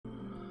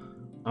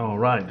All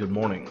right, good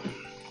morning,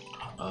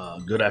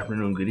 good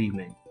afternoon, good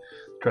evening,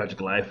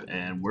 Tragic Life,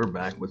 and we're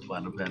back with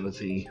Final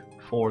Fantasy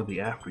for the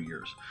After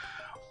Years.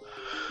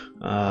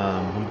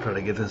 I'm gonna try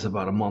to get this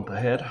about a month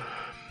ahead.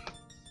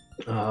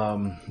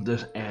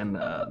 This and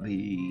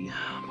the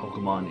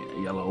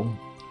Pokemon Yellow.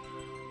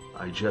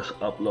 I just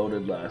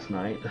uploaded last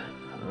night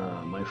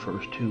my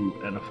first two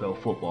NFL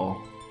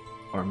football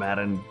or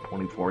Madden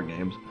 24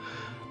 games.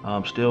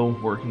 I'm still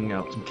working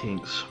out some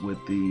kinks with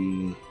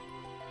the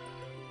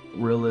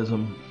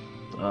realism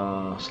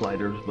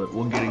sliders, but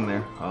we're getting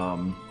there.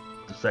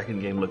 The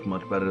second game looked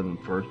much better than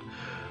the first.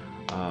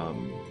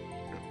 Um,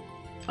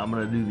 I'm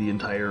gonna do the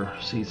entire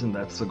season.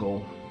 That's the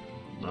goal.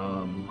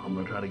 I'm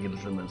gonna try to get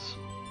us in as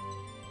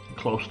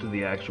close to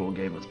the actual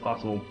game as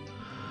possible.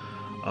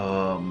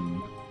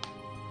 Um,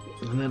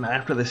 and then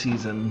after the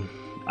season,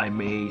 I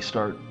may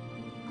start.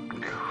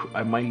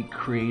 I might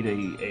create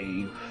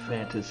a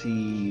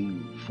fantasy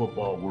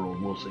football world.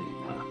 We'll see.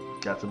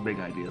 Got some big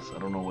ideas. I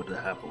don't know what to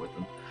happen with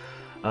them.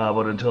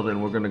 But until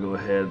then, we're going to go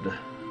ahead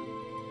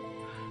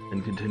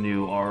and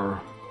continue our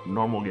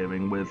normal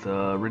gaming with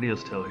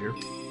Radio's Tale here.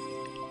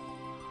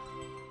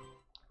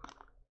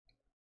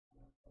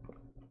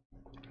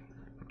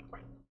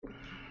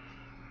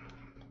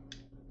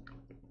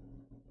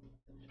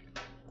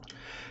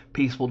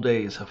 Peaceful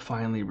days have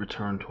finally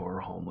returned to our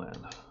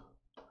homeland.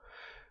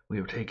 We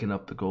have taken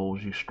up the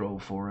goals you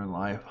strove for in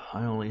life.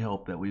 I only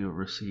hope that we will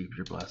receive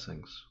your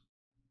blessings.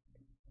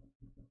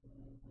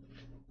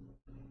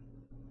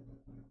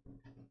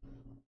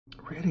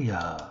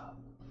 Rydia.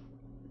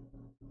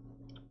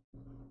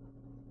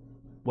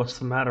 What's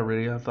the matter,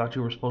 Rydia? I thought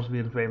you were supposed to be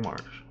in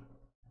Feymarch.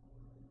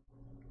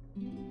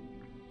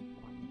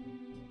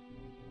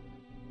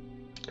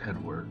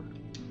 Edward.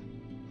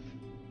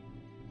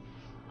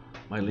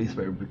 My least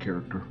favorite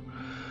character.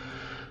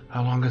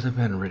 How long has it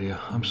been, Rydia?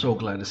 I'm so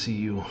glad to see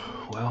you.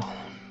 Well,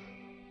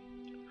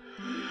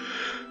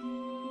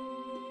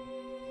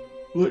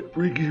 what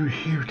brings you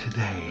here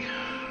today?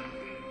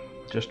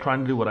 Just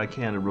trying to do what I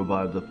can to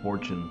revive the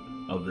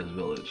fortune of this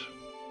village.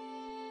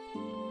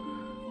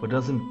 But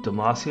doesn't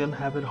Demacian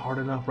have it hard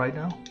enough right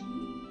now?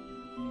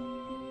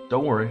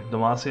 Don't worry,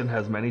 Demacian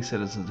has many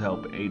citizens to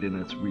help aid in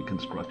its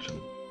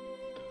reconstruction.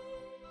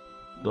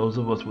 Those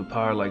of us with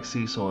power like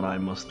Cecil and I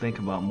must think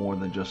about more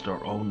than just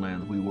our own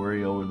lands. We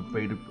worry over the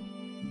fate of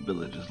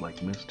villages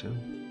like Mist too.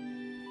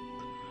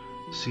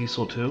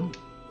 Cecil too?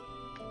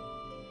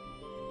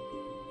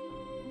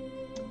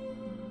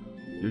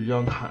 Your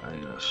young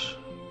highness.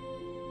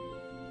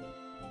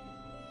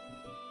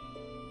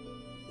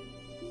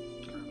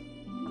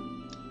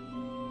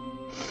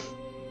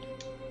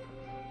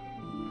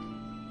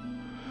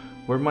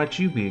 Where might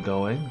you be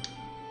going?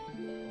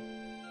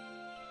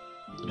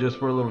 Just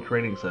for a little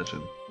training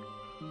session.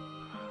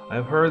 I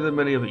have heard that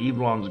many of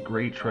Eblon's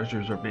great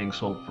treasures are being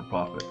sold for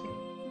profit.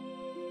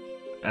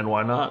 And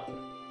why not?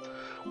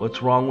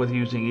 What's wrong with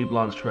using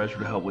Eblon's treasure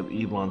to help with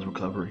Eblon's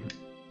recovery?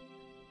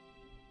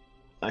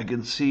 I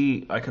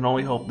can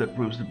only hope that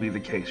proves to be the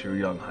case, your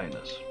young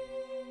highness.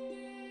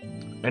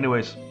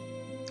 Anyways,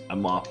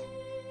 I'm off.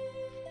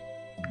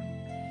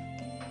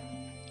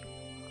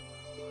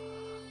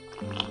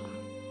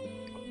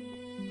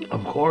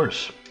 Of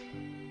course.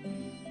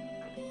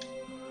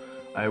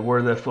 I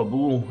heard that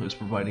Fabul is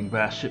providing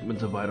vast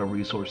shipments of vital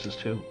resources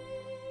too.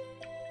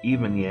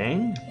 Even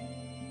Yang?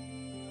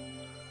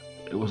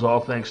 It was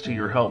all thanks to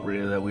your help,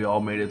 Rita, that we all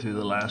made it through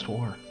the last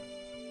war.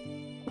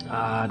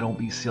 Ah, don't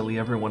be silly.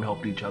 Everyone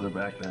helped each other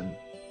back then.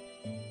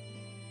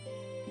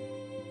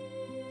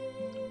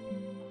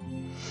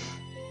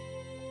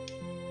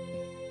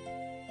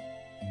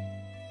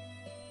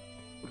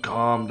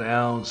 Calm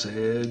down,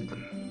 Sid.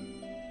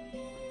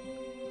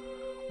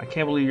 I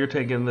can't believe you're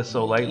taking this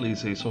so lightly,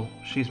 Cecil.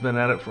 She's been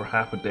at it for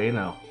half a day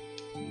now.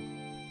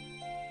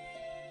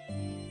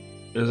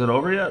 Is it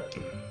over yet?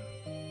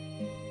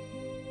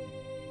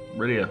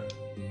 Rydia.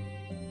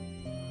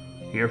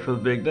 Here for the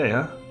big day,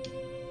 huh?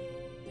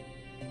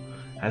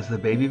 Has the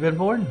baby been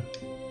born?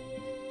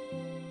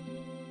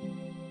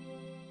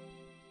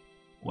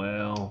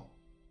 Well...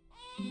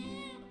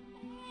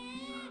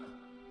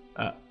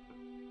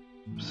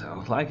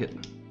 sounds like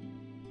it.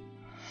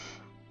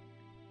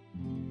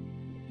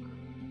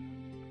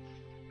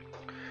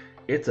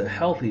 It's a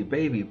healthy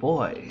baby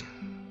boy.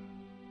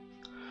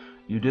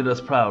 You did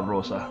us proud,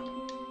 Rosa.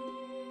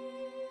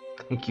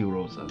 Thank you,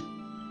 Rosa.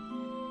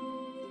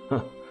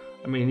 Huh.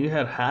 I mean, you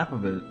had half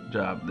of a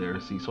job there,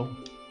 Cecil.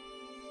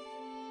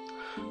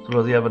 So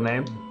does he have a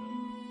name?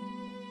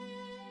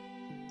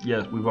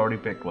 Yes, we've already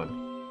picked one.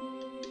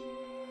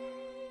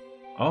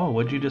 Oh,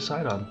 what'd you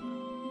decide on?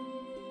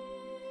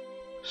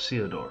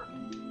 Theodore.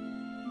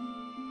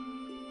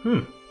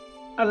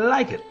 I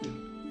like it.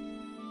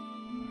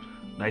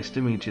 Nice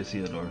to meet you,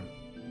 Theodore.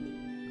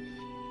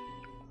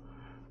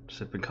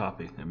 Sipping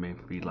coffee. It may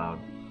be loud.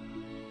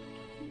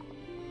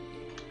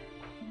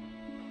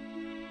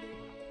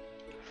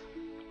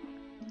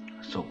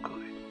 So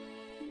good.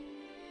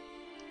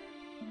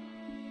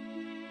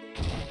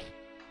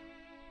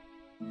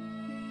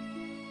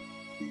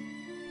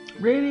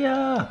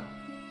 Radia!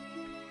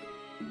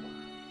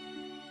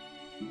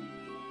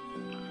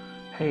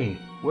 Hey,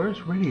 where's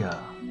Radia?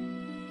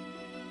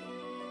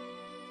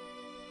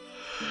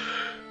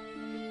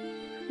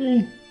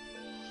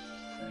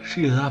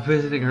 She is not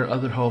visiting her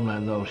other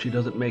homeland, though. She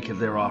doesn't make it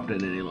there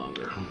often any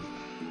longer.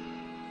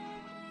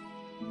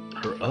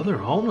 Her other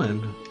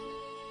homeland?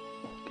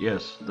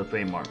 Yes, the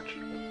Fame March.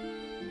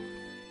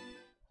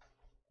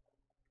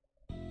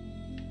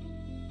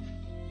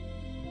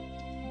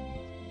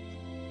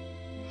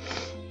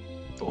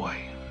 Boy.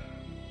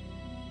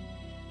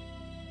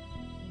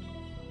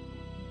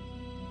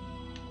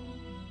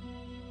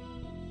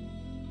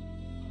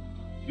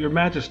 Your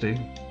Majesty.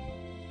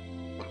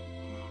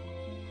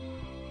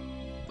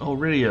 Oh,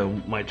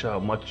 Rydia, my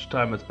child, much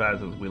time has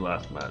passed since we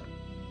last met.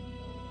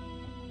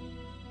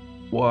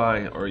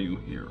 Why are you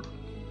here?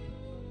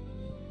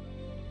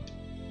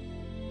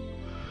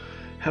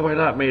 Have I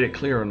not made it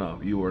clear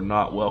enough? You are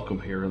not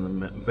welcome here in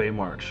the Bay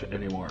March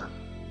anymore.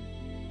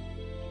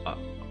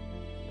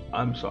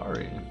 I'm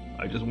sorry.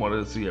 I just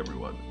wanted to see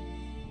everyone.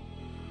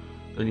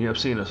 Then you have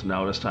seen us.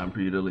 Now it is time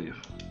for you to leave.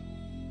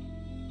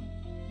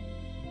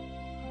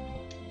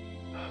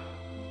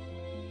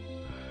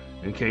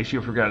 In case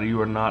you forgot, you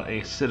are not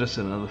a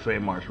citizen of the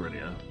Fame March,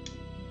 Rydia.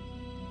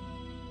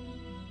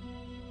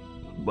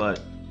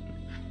 But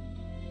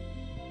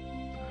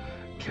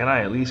can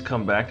I at least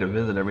come back to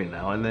visit every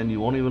now and then?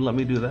 You won't even let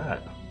me do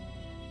that.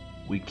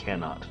 We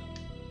cannot.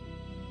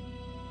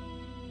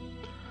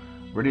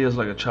 Rydia is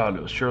like a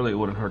child. Surely it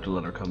wouldn't hurt to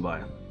let her come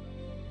by.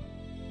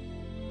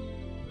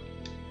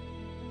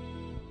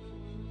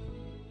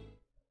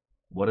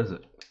 What is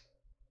it?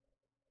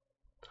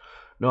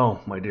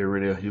 No, my dear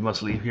Rydia, you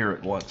must leave here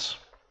at once.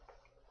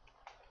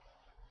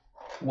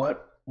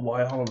 What?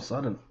 Why all of a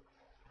sudden?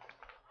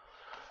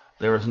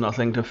 There is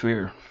nothing to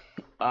fear.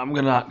 I'm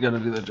not gonna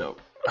do the joke.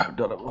 I've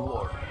done it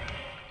before.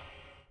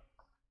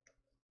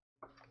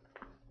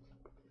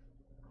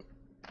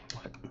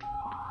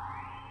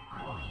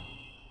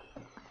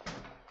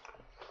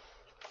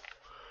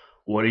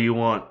 What do you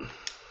want?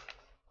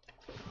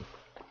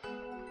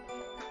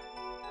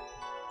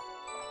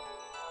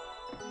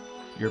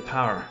 Your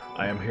power.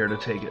 I am here to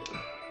take it.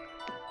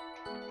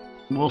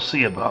 We'll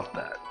see about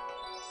that.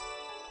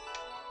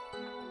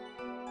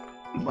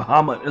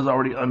 Bahamut is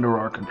already under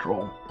our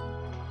control.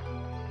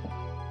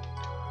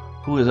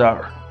 Who is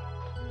our?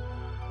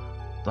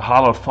 The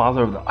hallowed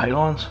father of the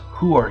Eidolons?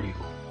 Who are you?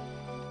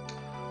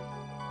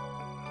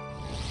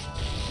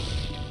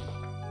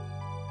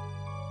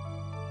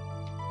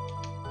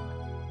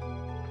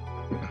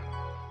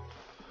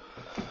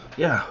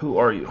 Yeah, who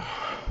are you?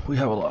 We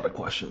have a lot of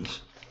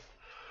questions.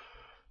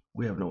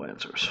 We have no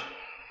answers.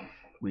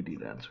 We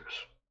need answers.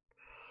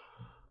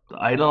 The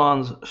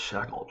Eidolons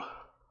shackled.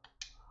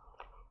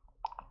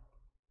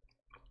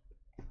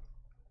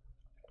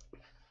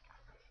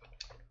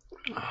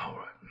 All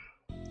right.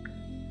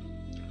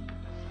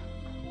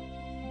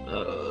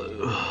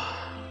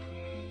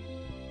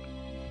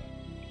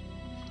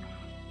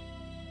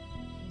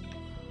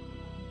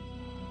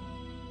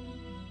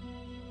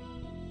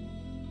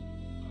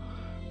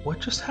 What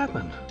just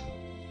happened?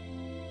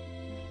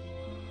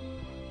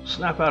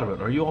 Snap out of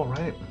it. Are you all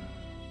right?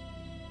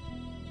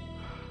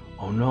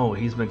 Oh no,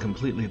 he's been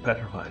completely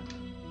petrified.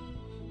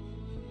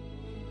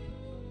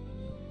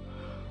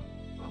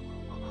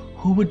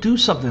 Who would do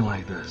something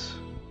like this?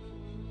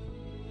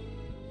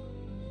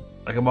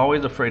 Like, I'm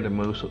always afraid to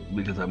move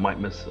because I might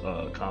miss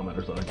a comment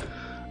or something.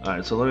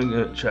 Alright, so let me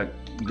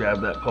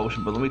grab that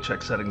potion, but let me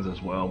check settings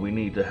as well. We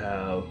need to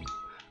have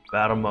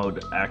battle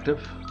mode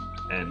active,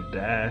 and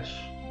dash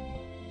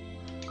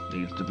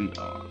needs to be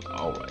on.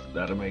 Alright,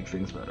 that'll make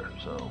things better.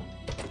 So,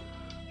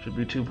 should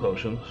be 2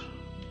 potions.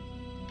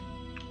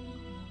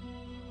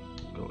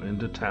 Go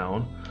into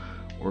town.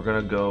 We're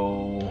gonna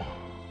go...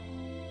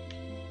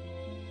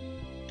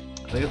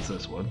 I think it's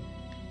this one.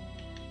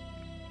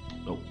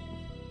 Nope.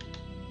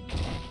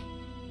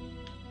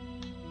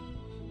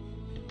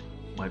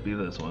 Might be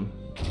this one.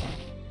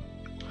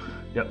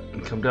 Yep,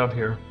 and come down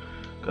here.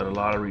 Got a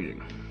lot of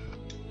reading.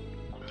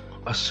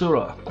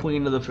 Asura,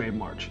 Queen of the Fame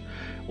March.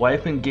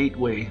 Wife and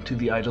gateway to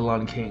the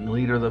Eidolon King,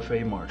 leader of the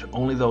Fame March.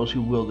 Only those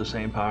who wield the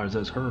same powers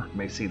as her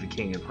may see the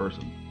king in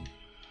person.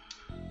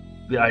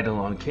 The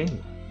Eidolon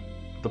King.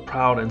 The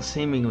proud and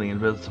seemingly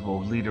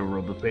invincible leader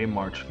of the Fame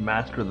March,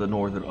 master of the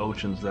northern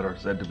oceans that are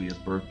said to be his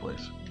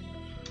birthplace.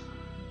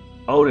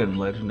 Odin,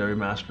 legendary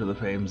master of the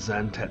famed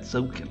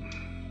Zantetsuken.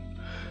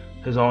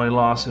 His only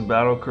loss in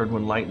battle occurred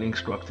when lightning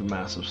struck the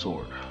massive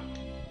sword.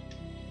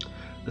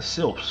 The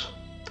Sylphs,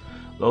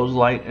 those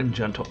light and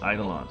gentle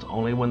Eidolons.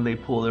 Only when they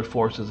pool their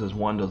forces as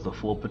one does the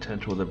full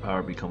potential of their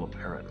power become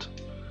apparent.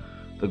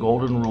 The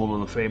golden rule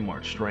of the Fame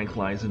March, strength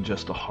lies in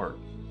just the heart.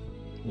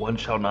 One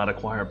shall not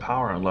acquire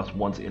power unless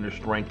one's inner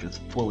strength is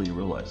fully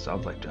realized.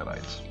 Sounds like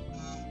Jedi's.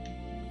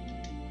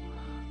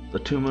 The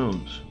 2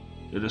 moons.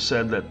 It is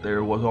said that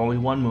there was only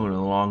one moon in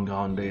the long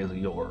gone days of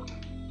yore.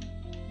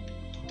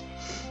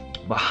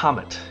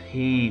 Bahamut,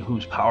 he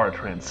whose power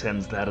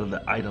transcends that of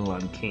the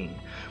Eidolon King,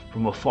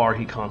 From afar,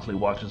 he constantly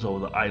watches over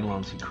the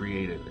Eidolons he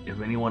created.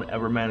 If anyone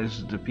ever manages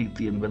to defeat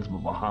the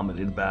invincible Muhammad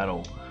in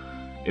battle,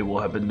 it will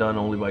have been done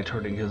only by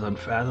turning his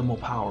unfathomable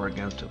power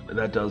against him.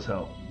 That does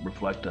help.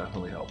 Reflect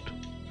definitely helped.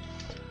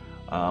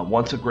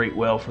 Once a great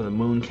whale from the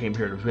moon came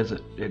here to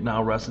visit. It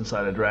now rests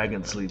inside a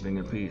dragon sleeping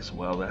in peace.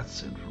 Well,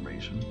 that's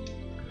information.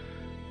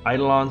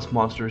 Eidolons,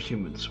 monsters,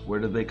 humans. Where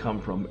did they come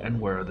from and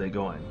where are they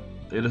going?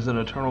 It is an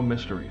eternal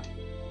mystery.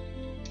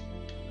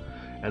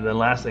 And then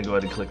last thing, go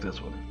ahead and click this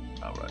one.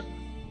 Alright.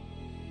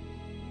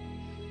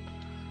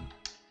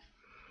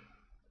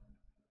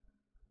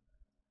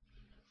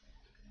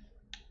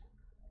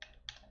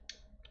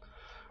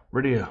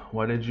 Rydia,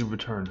 why did you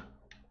return?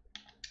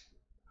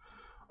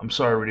 I'm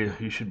sorry, Rydia.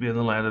 You should be in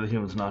the land of the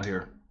humans, not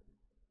here.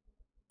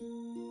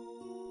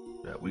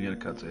 Yeah, we get a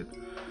cutscene.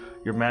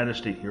 Your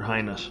Majesty, Your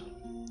Highness.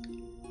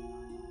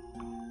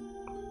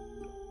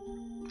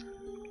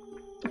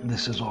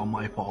 This is all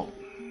my fault.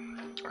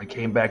 I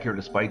came back here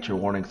despite your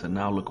warnings, and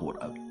now look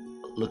what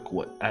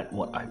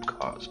I've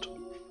caused.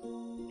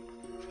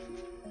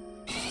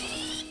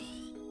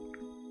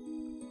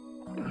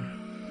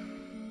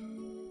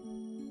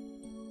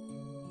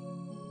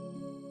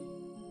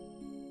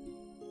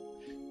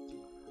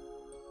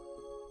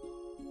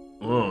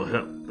 Oh,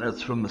 yeah,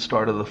 that's from the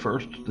start of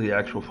the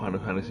actual Final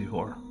Fantasy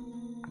IV.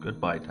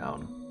 Goodbye,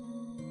 town.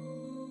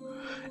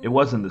 It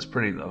wasn't this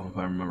pretty, though, if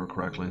I remember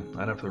correctly.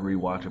 I'd have to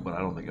rewatch it, but I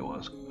don't think it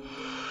was.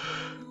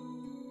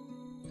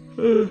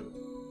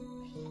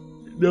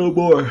 No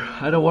more.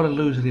 I don't want to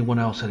lose anyone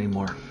else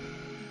anymore.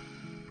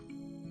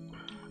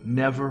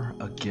 Never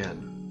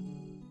again.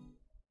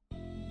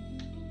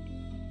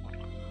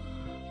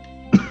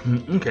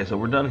 Okay, so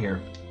we're done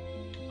here.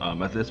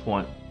 At this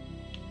point,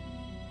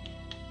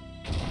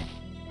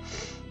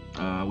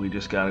 we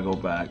just gotta go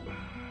back,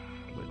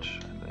 which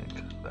I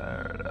think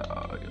there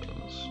it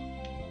goes.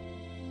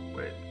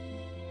 Wait.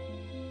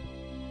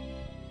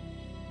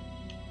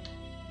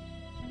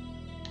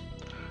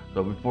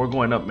 So before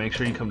going up, make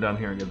sure you come down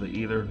here and get the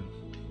ether.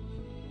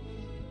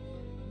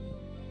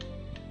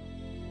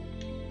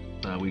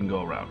 We can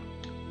go around.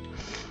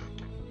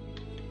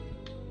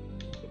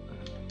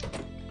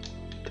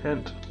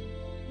 Tent.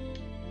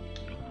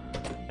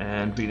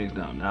 And Phoenix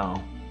down.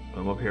 Now,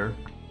 I'm up here.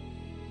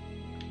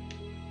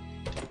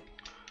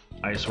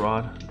 Ice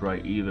Rod, Dry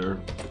Ether,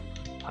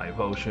 High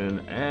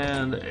Potion,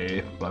 and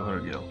a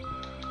 500 gil.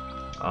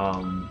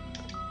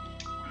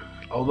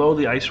 Although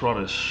the Ice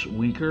Rod is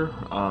weaker,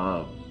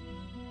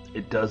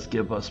 it does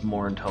give us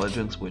more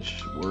intelligence,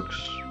 which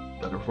works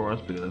better for us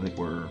because I think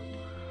we're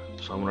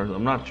summoners.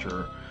 I'm not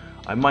sure.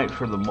 I might,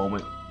 for the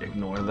moment,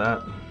 ignore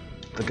that.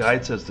 The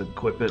guide says to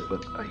equip it,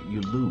 but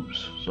you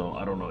lose, so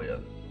I don't know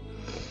yet.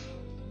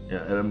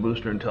 Yeah, and then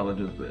boost your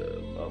intelligence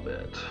a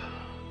bit.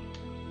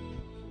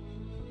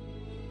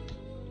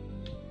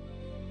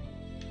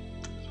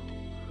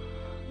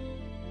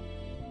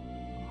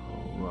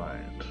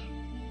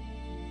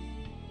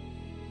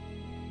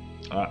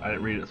 I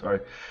didn't read it, sorry.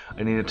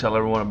 I need to tell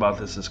everyone about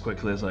this as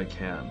quickly as I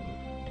can.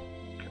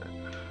 Okay.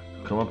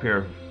 Come up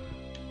here.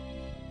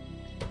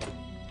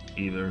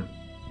 Either.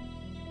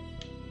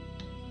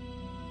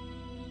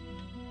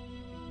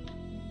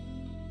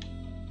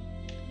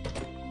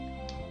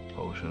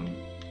 Potion.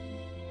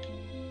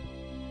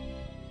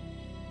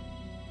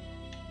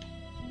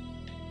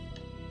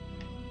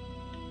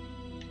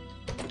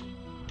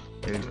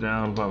 Page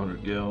down,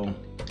 500 gil.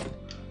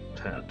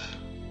 Tent.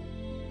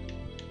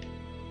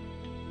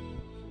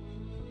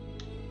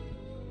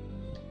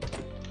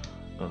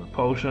 Another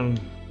potion.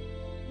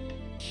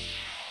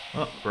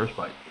 Oh, first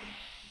bite.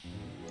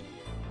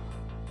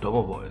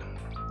 Double void.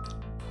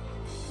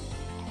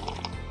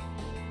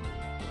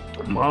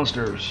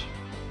 Monsters.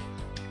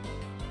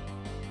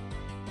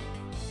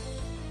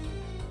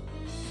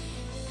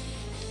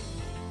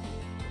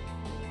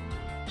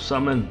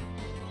 Summon.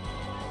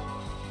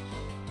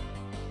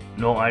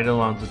 No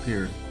Eidolons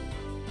appeared.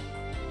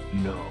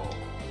 No.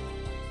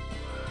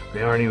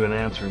 They aren't even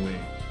answering me.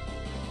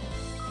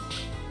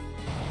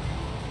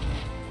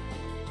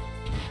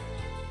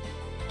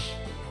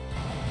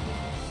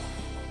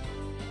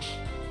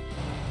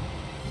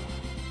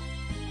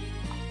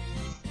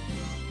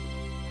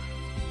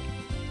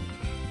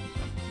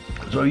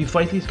 So if you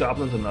fight these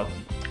goblins enough,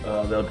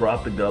 they'll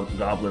drop the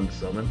goblin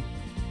summon.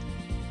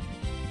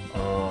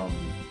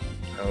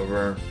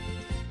 However,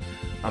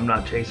 I'm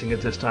not chasing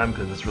it this time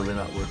because it's really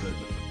not worth it.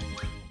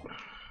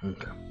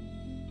 Okay.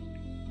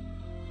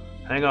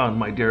 Hang on,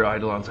 my dear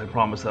Eidolons. I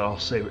promise that I'll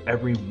save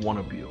every one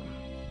of you.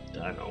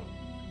 I know.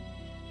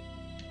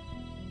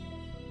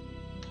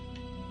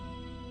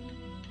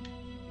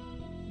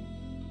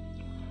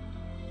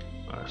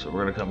 Alright, so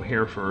we're gonna come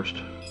here first.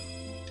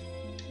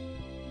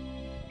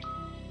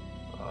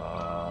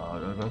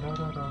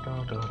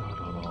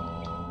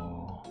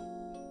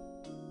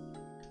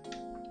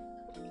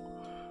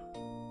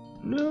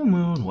 New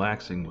moon,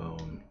 waxing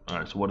moon.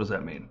 Alright, so what does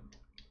that mean?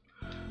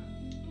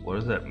 What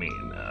does that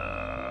mean?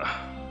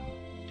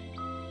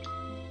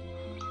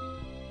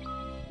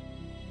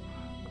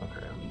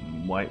 Okay,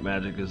 white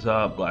magic is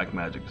up, black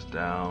magic is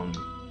down.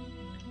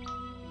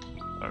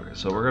 Okay,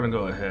 so we're gonna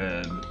go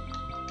ahead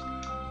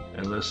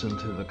and listen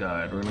to the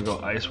guide. We're gonna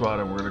go Ice Rod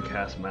and we're gonna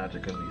cast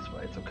magic in these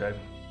fights, okay?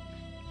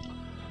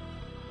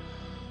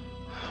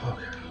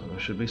 Okay, so there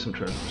should be some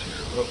treasures here.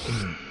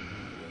 Oh.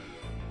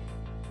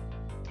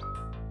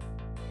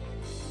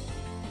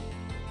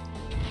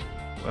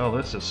 Well,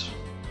 this is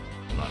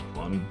not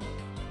fun.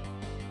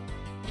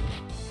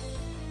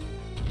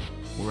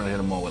 We're gonna hit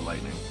them all with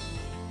lightning.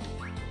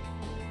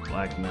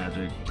 Black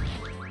magic.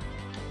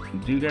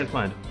 Do you guys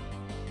mind?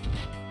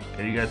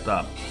 Can you guys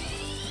stop?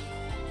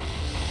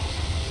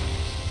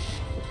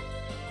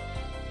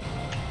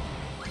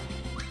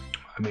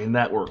 I mean,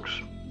 that works.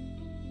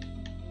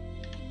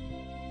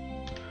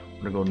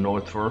 We're gonna go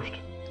north first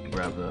and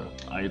grab the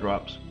eye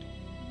drops.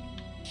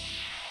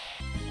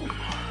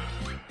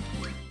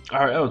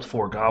 Alright, that was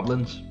 4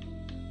 goblins.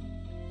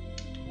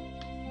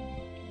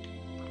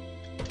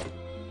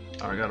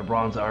 Alright, got a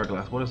bronze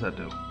hourglass. What does that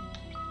do?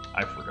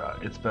 I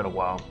forgot. It's been a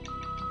while.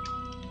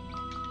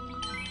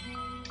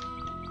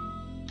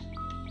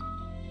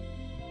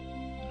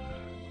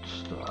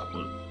 Stop.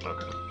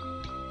 Okay.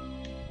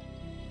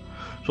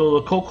 So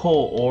the coke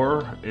hole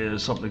ore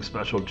is something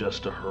special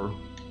just to her.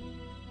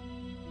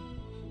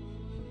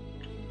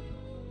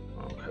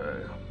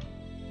 Okay.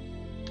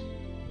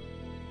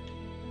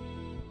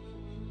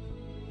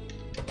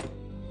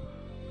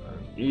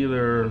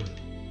 Either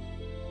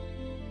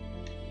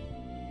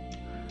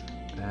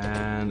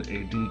and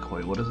a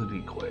decoy. What is a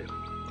decoy?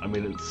 I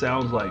mean, it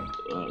sounds like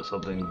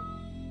something.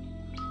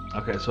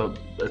 Okay, so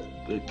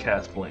it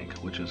casts blink,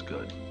 which is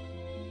good.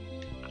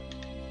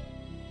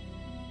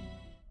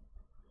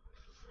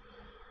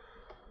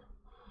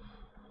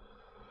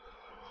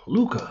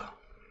 Luca.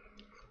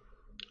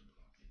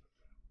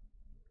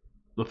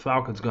 The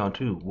Falcon's gone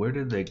too. Where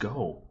did they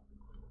go?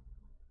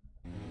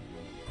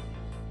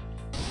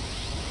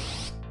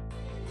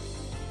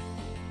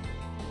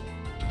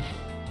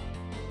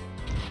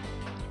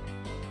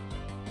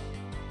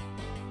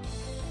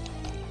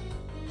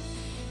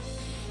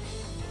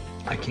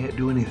 I can't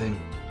do anything.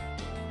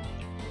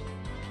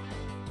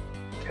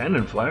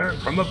 Cannon flare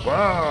from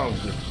above.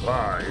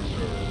 Goodbye,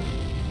 sir.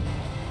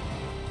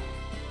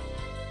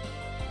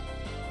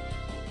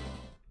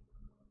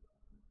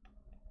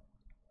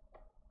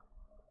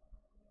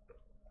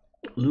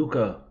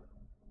 Luca.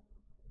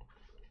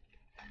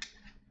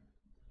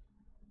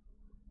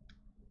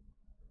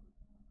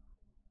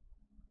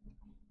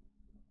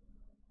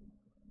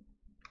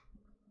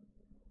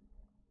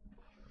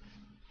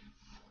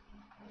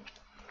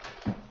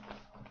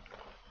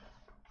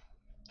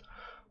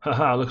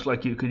 Haha, looks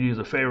like you could use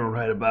a favor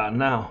right about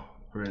now,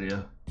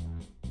 Rydia.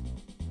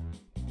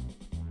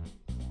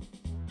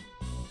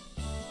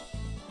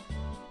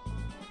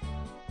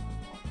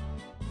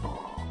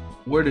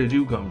 Where did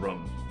you come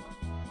from?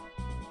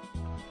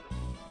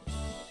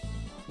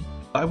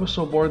 I was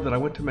so bored that I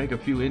went to make a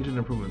few engine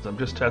improvements. I'm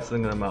just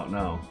testing them out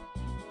now.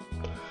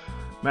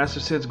 Master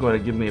Sid's going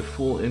to give me a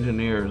full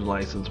engineer's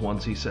license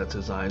once he sets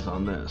his eyes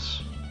on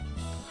this.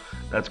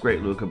 That's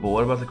great, Luca, but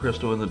what about the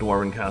crystal in the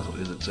Dwarven Castle?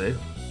 Is it safe?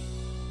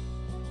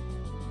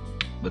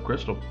 The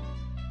crystal?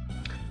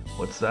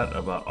 What's that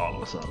about all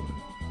of a sudden?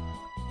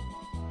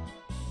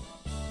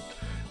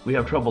 We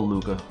have trouble,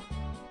 Luca.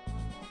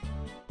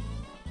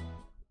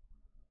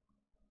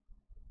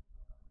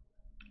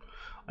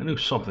 I knew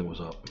something was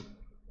up.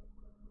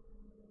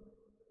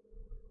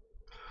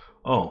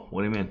 Oh,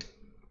 what do you mean?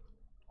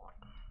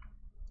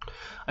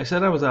 I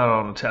said I was out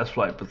on a test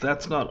flight, but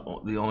that's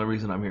not the only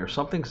reason I'm here.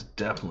 Something's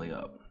definitely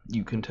up.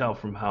 You can tell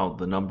from how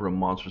the number of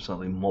monsters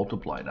suddenly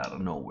multiplied out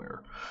of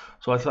nowhere.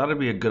 So I thought it'd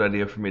be a good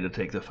idea for me to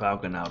take the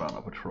Falcon out on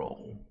a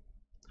patrol.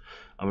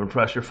 I'm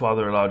impressed your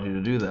father allowed you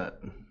to do that.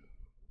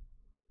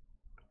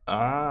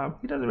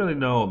 He doesn't really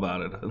know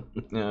about it.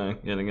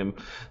 Getting him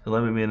to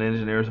let me be an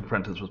engineer's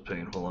apprentice was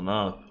painful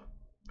enough.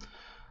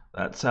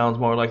 That sounds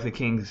more like the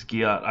King's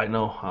Giat. I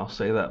know, I'll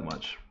say that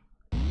much.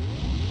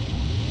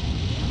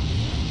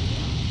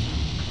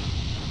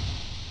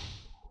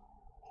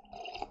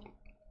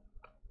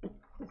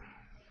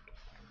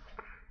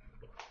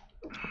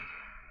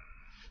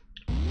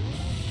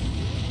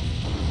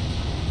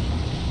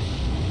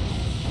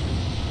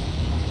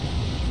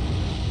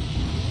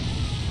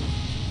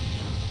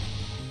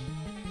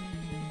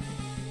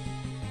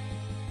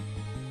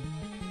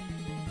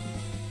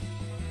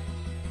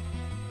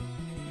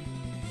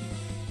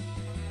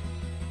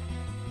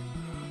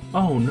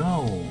 Oh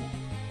no!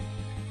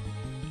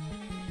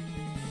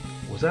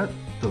 Was that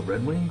the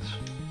Red Wings?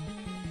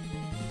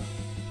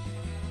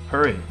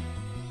 Hurry!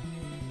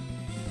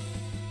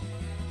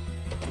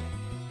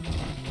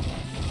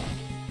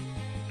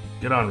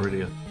 Get on,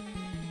 Rydia.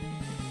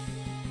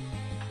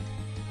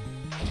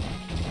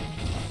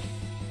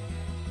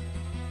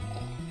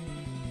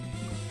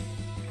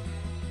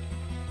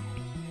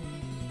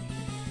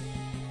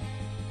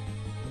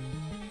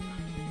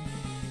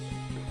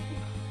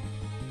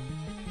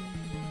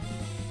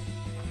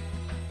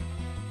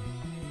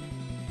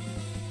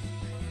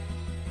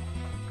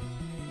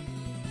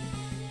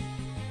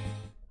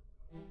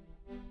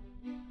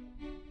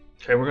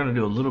 Okay, we're gonna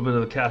do a little bit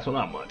of the castle,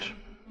 not much.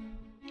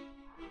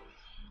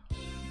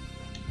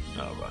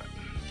 Alright.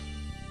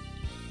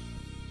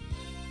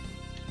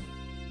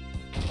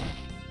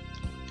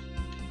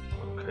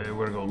 Okay,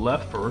 we're gonna go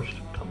left first.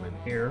 Come in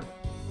here.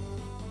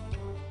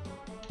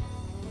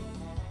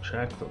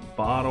 Check the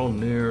bottle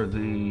near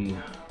the...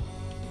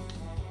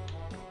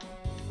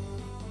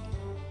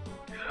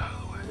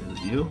 Is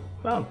it you?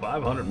 Found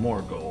 500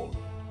 more gold.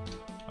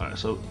 Alright,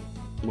 so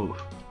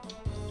move.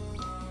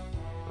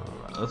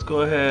 Alright, let's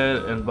go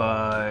ahead and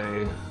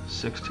buy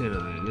 16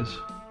 of these.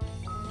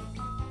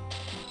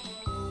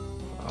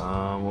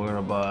 We're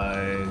gonna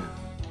buy...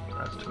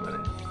 That's too many.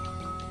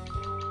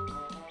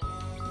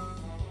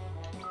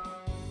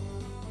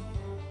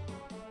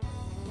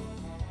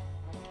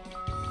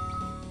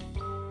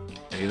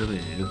 Eight of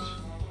these.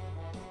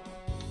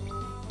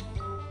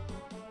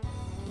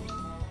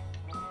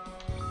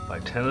 Buy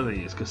 10 of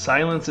these, because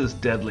silence is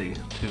deadly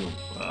to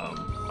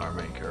our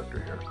main character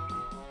here.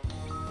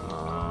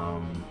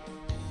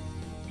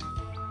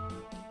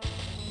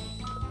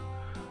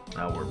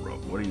 Now we're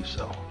broke. What do you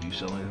sell? Do you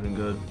sell anything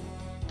good?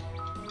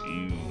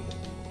 You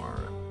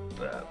aren't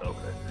that.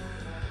 Okay.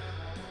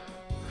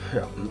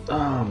 Yeah.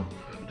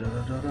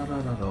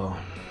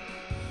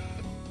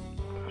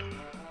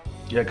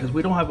 Yeah, because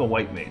we don't have a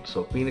white mage,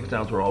 so Phoenix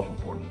Downs are also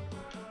important.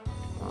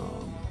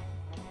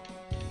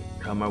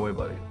 Come my way,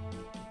 buddy.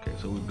 Okay,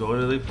 so we go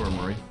to the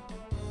infirmary.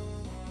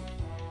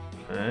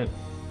 Okay.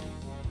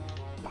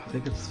 I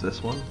think it's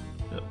this one.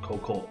 Yep,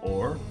 cocoa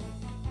ore.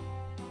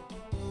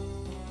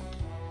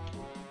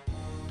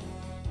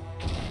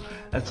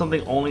 That's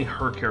something only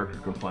her character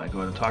can find. Go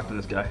ahead and talk to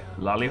this guy.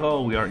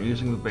 Lollyho, we aren't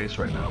using the base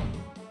right now.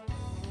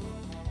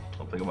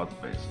 Don't think about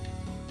the base.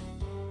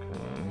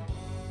 Okay.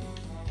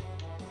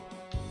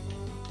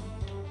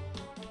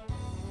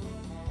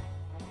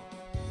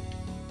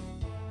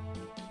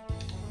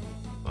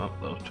 Oh,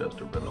 those chests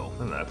are been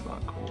open. That's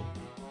not cool.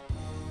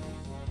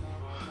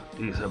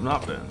 These have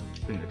not been.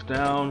 Phoenix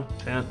down.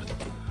 Tent.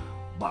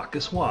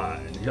 Bacchus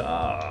wine.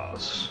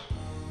 Yes.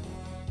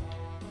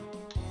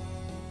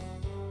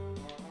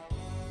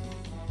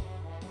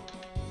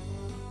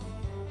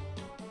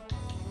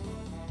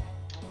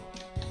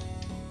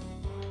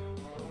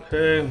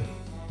 Okay.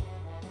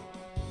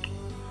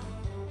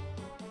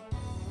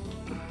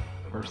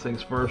 First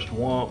things first,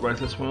 right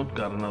this one.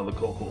 Got another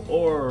cocoa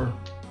ore.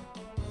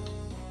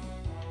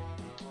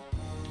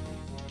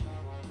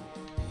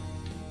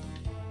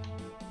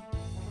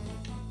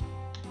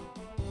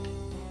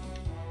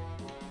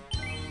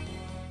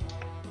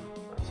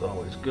 That's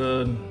always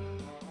good.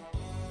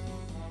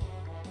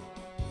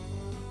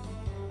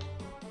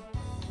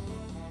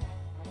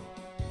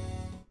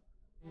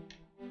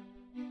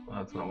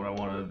 That's not what I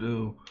wanted to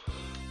do.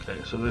 Okay,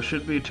 so there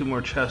should be 2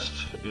 more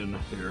chests in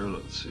here.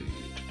 Let's see.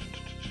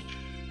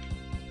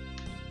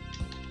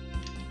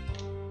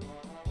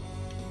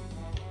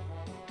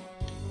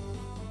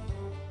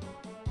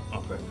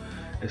 Okay.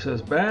 It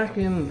says back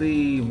in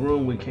the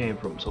room we came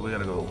from, so we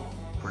gotta go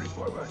pretty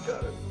far back.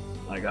 Got it.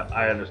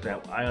 I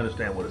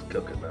understand what it's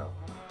cooking now.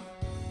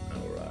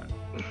 Alright.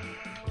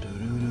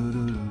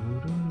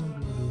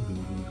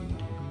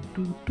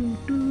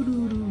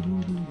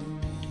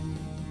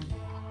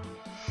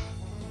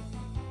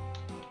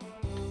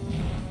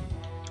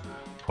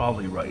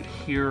 Probably right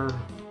here.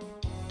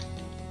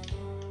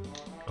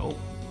 Oh.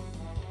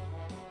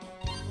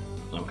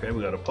 Okay,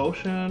 we got a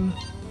potion,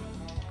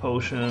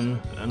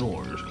 and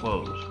warrior's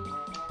clothes.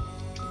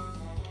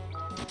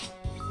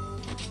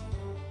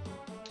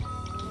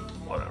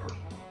 Whatever.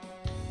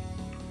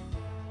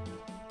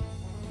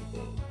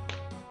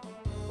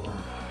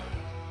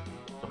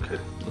 Okay,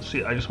 let's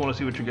see. I just want to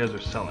see what you guys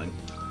are selling.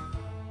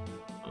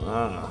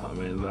 I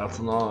mean, that's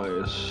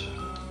nice.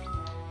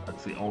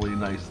 That's the only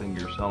nice thing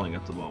you're selling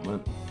at the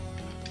moment.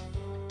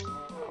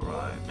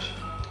 Right.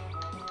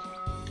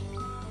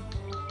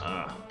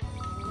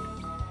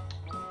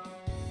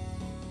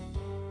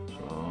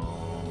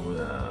 So,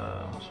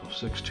 yeah.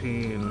 So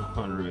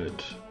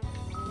 1,600.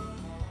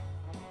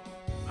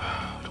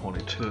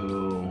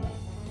 22.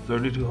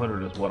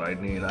 3,200 is what I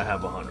need. I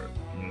have 100.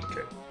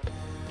 Okay.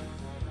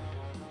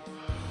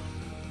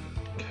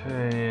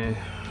 Okay.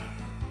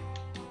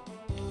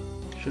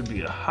 Should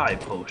be a high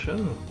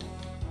potion.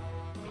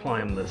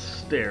 Climb the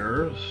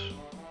stairs.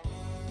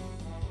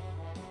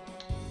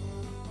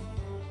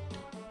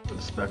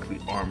 Inspect the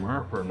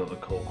armor for another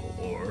cocoa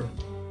ore.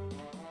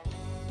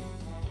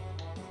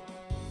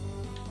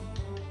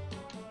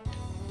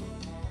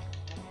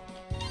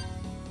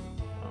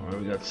 Alright,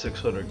 we got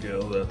 600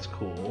 gil, that's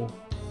cool.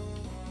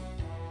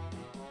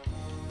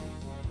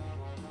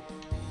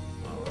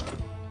 Alright,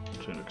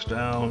 tunics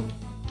down.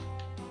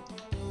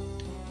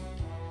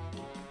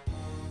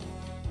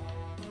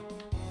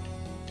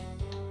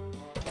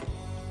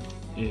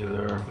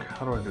 Either,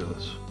 how do I do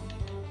this?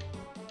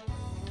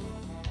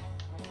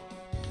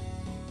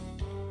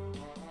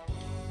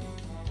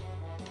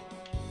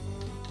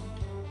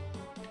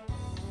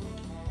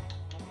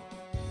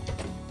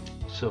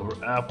 Silver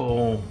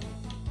apple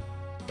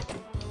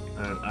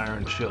and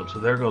iron shield. So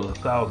there goes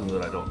 1,000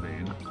 that I don't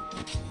need.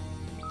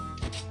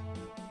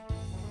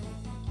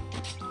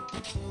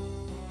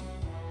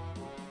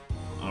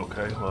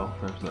 Okay, well,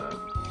 there's that.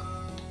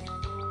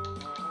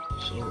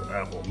 Silver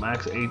apple,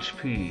 max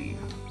HP.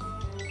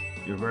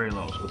 You're very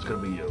low, so it's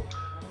gonna be you.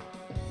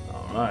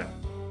 Alright.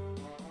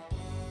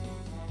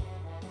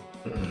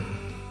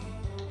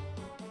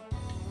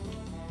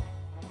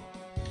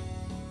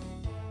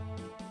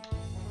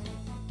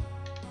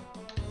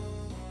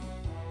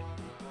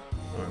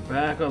 Alright,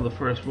 back on the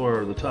first floor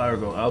of the tower,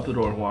 go out the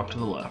door and walk to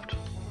the left.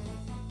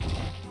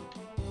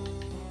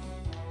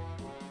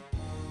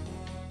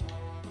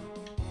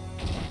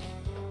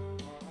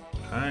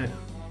 Okay.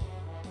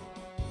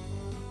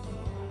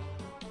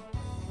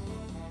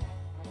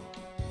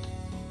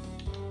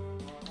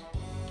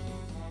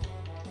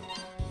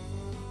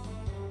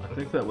 I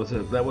think that was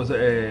it. That was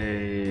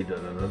a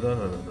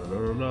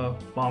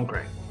bomb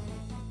crane.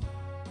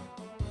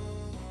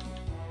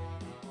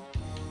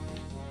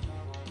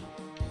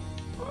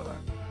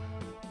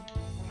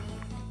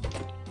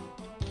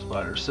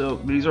 Spider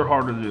silk. These are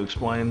harder to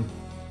explain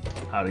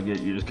how to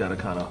get. You just gotta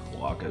kind of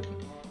walk it.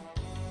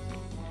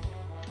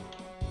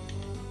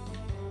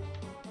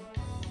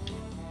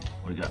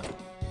 We got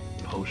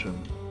potion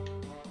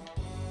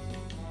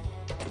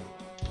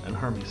and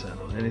Hermes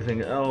sandal.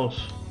 Anything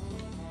else?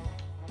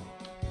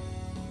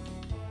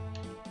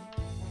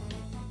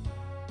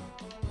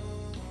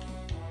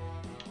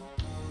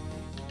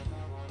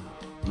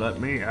 Let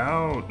me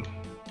out.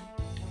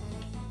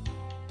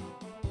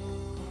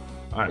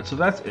 Alright, so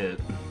that's it.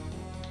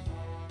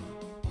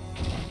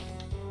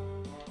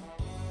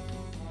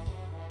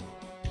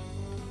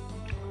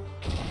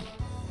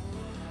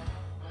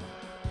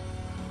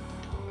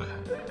 Okay.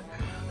 Do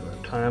I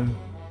have time?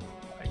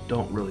 I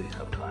don't really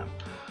have time.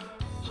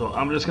 So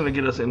I'm just gonna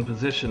get us in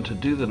position to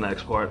do the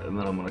next part, and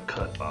then I'm gonna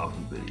cut off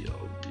the video.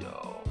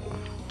 Yo.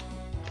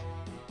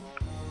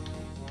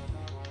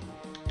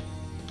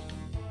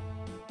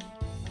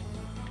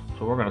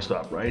 So we're gonna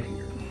stop right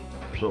here.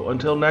 So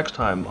until next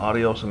time,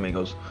 adios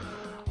amigos.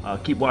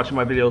 Keep watching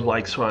my videos,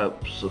 like,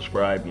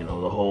 subscribe, you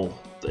know, the whole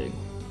thing.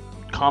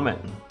 Comment.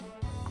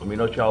 Let me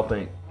know what y'all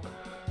think.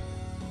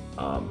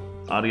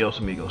 Adios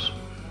amigos.